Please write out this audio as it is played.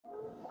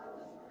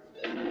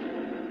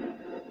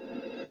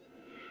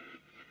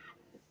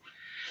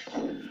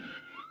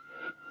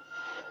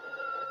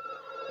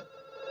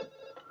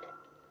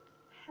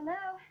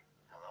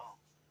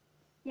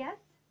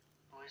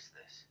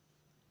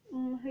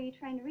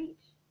trying to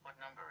reach? What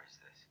number is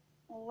this?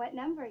 Well, what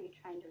number are you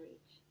trying to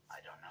reach?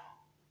 I don't know.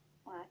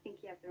 Well, I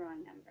think you have the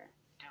wrong number.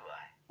 Do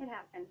I? It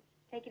happens.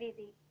 Take it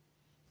easy.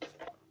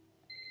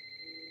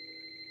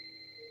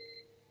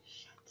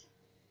 Shit.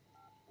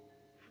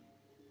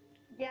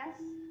 Yes?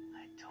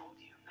 I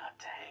told you not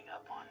to hang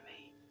up on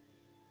me.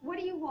 What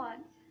do you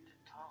want? To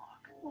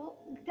talk. Well,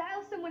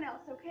 dial someone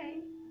else,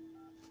 okay?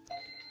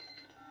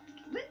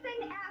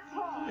 Listen,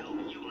 asshole!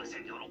 No, you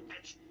listen, you little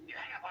bitch. You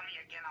hang up on me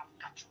again, I'll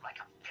cut you like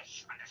a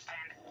fish,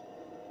 understand?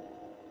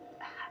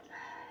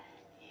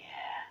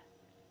 Yeah.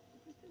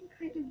 Some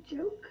kind of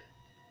joke?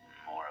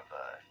 More of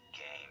a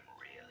game,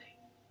 really.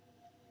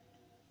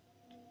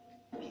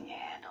 Can you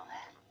handle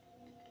that?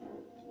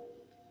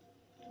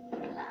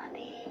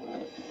 Blondie.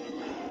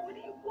 What do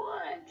you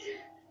want?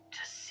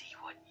 To see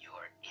what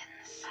your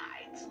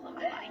insides look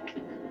like.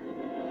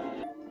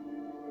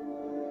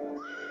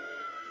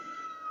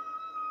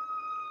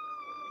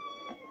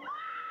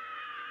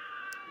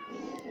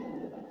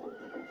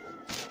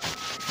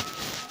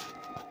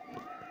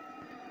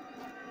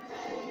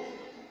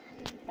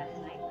 Last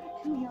night,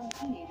 two young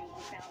teenagers were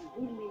found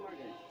brutally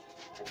murdered.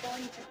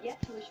 Authorities have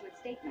yet to issue a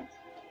statement,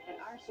 but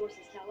our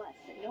sources tell us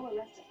that no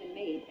arrest has been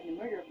made in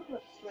the murder of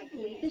Crooks struck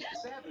police.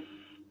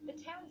 The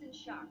town's in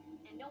shock,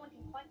 and no one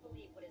can quite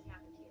believe what has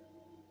happened here.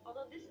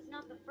 Although this is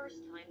not the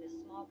first time this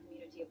small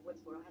community of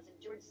Woodsboro has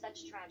endured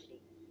such tragedy.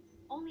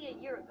 Only a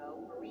year ago,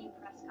 Marie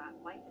Prescott,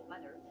 wife and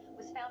mother,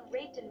 was found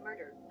raped and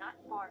murdered not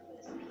far from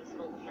this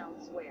peaceful town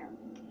square.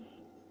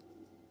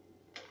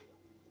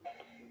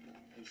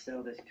 They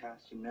sell this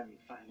costume every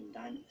five and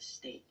dime in the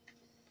state.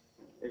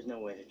 There's no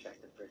way to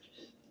track the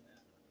purchase.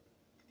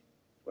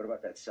 What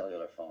about that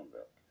cellular phone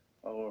bill?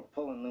 Well, we're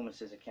pulling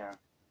Loomis's account.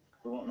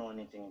 We won't know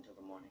anything until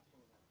the morning.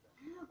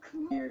 Oh,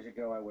 come on. Years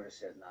ago, I would have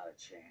said not a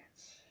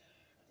chance.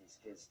 These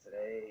kids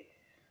today,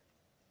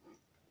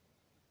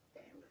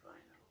 damned if I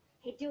know.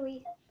 Hey,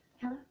 Dewey.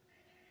 Hello?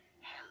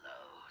 Hello,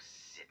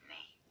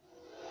 Sydney.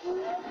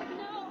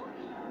 No!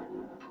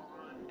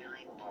 Poor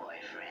Billy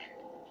boyfriend.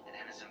 An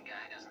innocent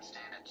guy doesn't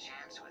stand a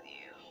chance with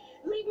you.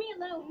 Leave me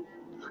alone.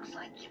 Looks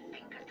like you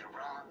fingered the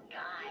wrong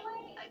guy.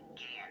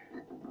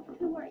 Again.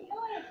 Who are you?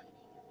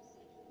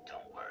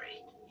 Don't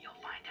worry.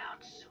 You'll find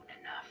out soon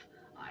enough.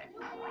 I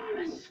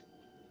promise.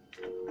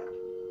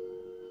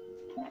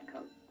 That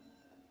coat.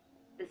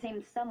 The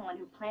same someone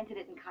who planted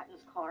it in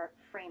Cotton's car,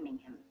 framing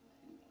him.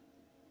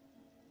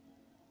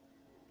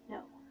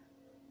 No.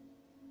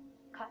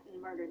 Cotton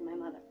murdered my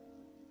mother.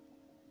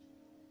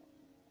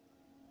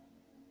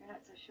 You're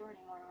not so sure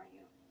anymore, are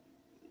you?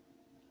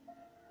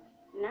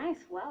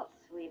 Nice welt,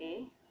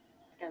 sweetie.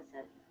 Gus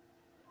said.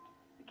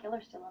 The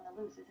killer's still on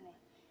the loose, isn't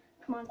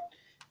he? Come on.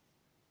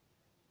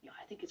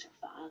 I think it's her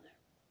father.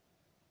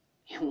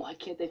 Why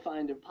can't they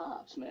find her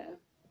pops, man?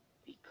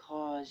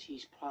 Because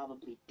he's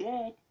probably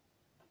dead.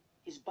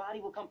 His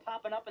body will come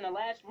popping up in the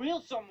last reel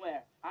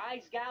somewhere.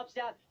 Eyes gouged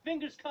out,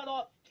 fingers cut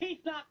off,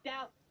 teeth knocked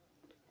out.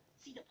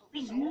 See, the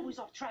police are always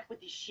off track with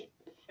this shit.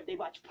 If they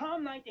watch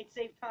prom night, they'd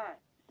save time.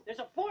 There's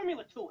a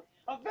formula to it.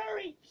 A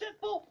very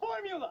simple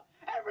formula.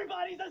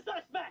 Everybody's a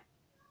suspect.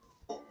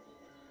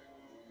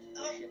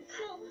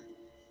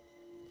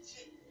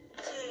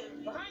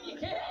 Behind you,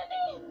 kid!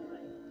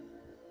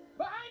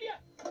 Behind you!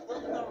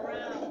 Look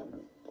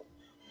around.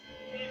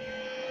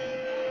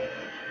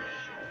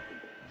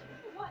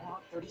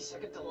 What?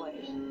 30-second delay.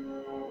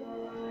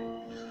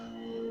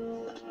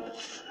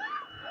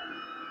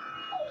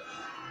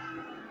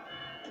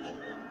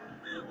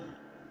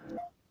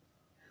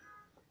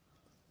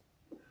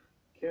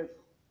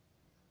 Careful.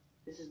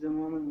 This is the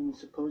moment when the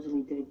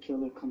supposedly dead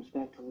killer comes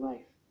back to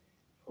life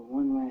for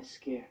one last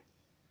scare.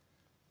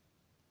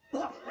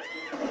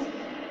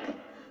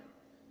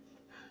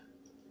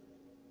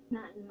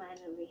 Not in my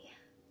movie.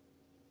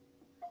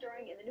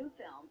 Starring in the new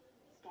film,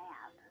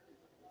 Stab.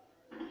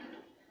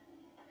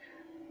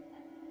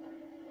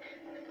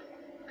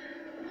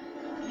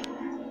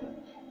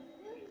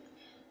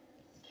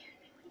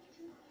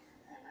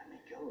 Let me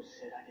go,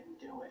 Sid. I didn't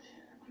do it.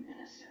 I'm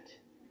innocent.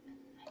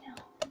 I know.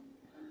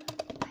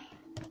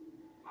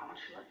 Why won't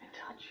you let me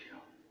touch you?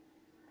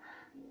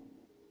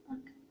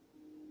 Look,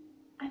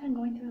 I've been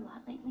going through a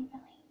lot lately,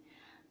 Billy.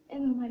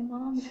 And my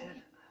mom...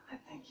 Sid, I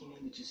think you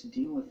need to just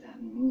deal with that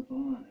and move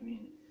on. I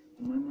mean,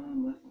 when my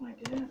mom left my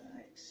dad,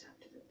 I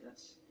accepted it.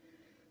 That's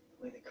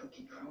the way the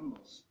cookie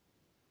crumbles.